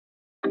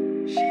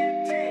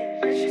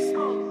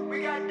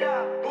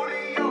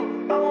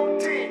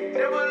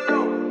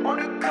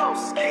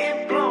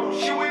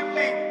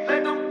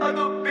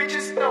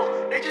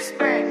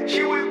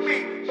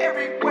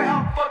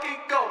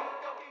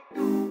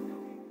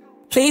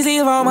Please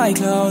leave all my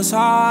clothes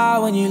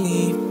on when you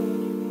leave.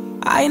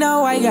 I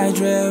know I got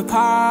drip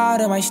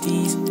part of my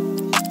steez.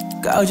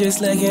 Go just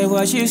look at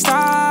what you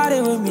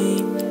started with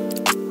me.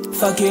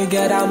 Fuck you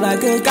good, I'm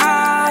like a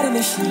god in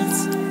the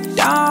sheets.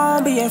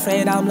 Don't be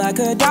afraid, I'm like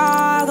a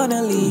dog on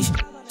a leash.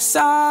 So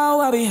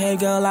I'll be here,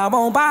 girl, I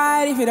won't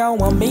bite if you don't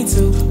want me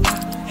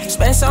to.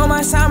 Spent so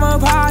much time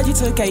apart, you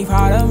took a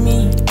part of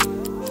me.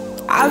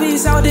 I'll be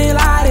so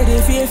delighted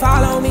if you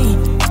follow me.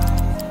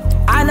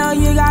 I know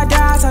you got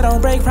doubts, I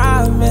don't break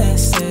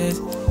promises.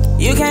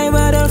 You came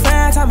with a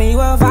friend, tell me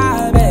what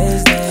vibe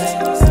is this.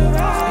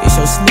 You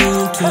so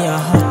sneaky,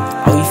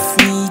 oh you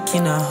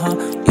freaking,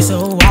 You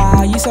so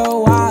wild, you so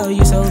wild,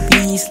 you so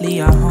beastly,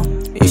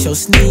 You so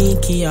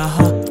sneaky,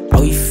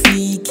 oh you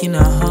freaking,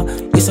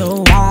 You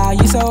so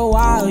wild, you so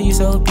wild, you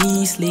so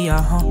beastly,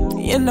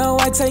 You know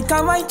I take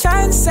all my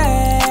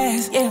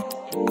chances, yeah.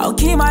 I'll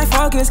keep my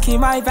focus, keep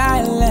my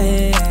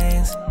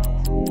balance.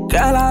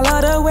 Girl, I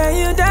love the way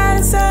you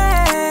dance.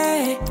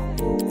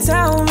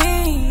 Tell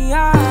me,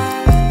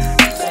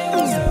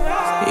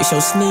 you're so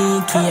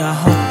sneaky,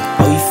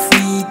 oh you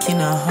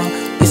freaking,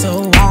 You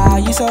so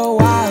wild, you so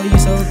wild, you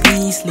so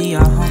beastly,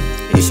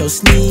 You're so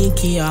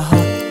sneaky,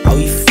 oh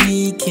you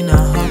freaking,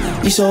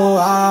 You so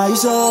wild, you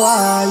so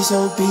wild, you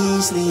so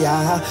beastly,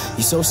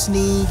 You so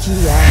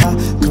sneaky,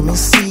 come and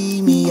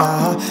see me,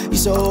 You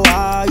so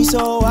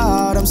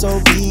wild, I'm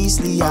so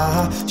beastly,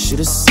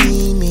 Should've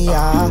seen me,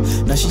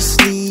 now she's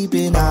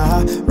sleeping,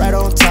 right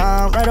on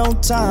time, right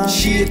on time.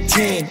 She a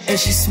 10 and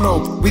she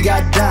smoke, we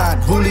got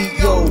Don,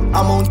 Julio,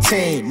 I'm on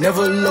 10,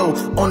 never low,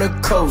 on the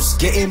coast,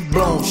 getting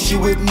blown. She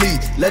with me,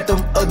 let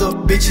them other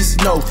bitches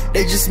know,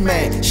 they just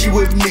mad, she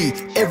with me,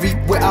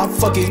 everywhere I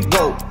fucking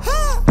go.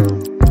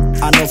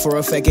 I know for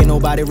a fact ain't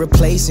nobody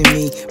replacing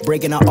me.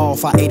 Breaking her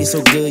off, I ate it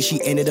so good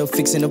she ended up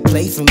fixing a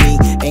plate for me.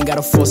 Ain't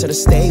gotta force her to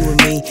stay with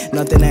me,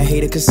 nothing a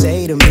hater could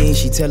say to me.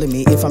 She telling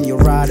me if I'm your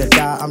ride or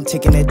die, I'm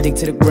taking that dick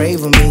to the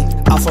grave with me.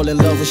 I fall in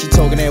love when she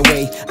talking that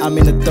way. I'm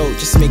in the throat,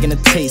 just making a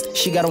taste.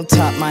 She got on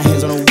top, my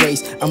hands on her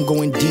waist. I'm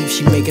going deep,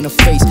 she making a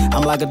face.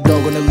 I'm like a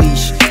dog on a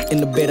leash. In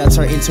the bed I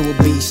turn into a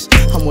beast.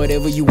 I'm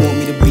whatever you want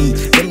me to be.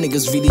 Them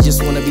niggas really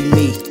just wanna be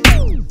me.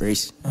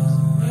 Reese.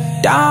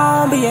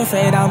 Don't be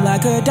afraid, I'm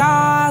like a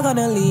dog on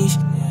a leash.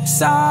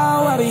 So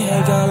I'll be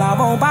here, girl, I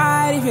won't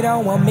bite if you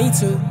don't want me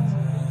to.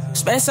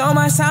 Spent so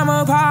much time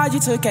apart, you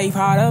took a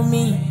part of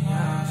me.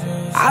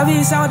 I'll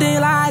be so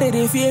delighted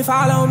if you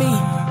follow me.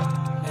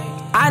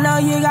 I know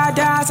you got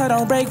doubts, I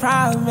don't break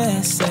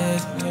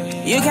promises.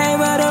 You came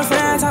with a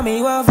friend, tell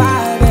me what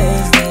vibe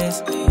is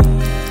this.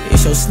 You're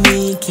so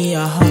sneaky,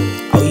 oh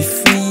you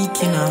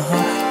freaking,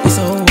 You're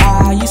so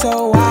wild, you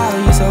so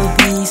wild, you so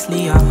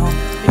beastly,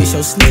 You're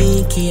so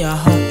sneaky,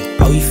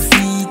 oh you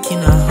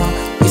freaking,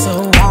 You're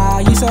so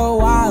wild, you so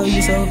wild,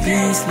 you so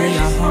beastly,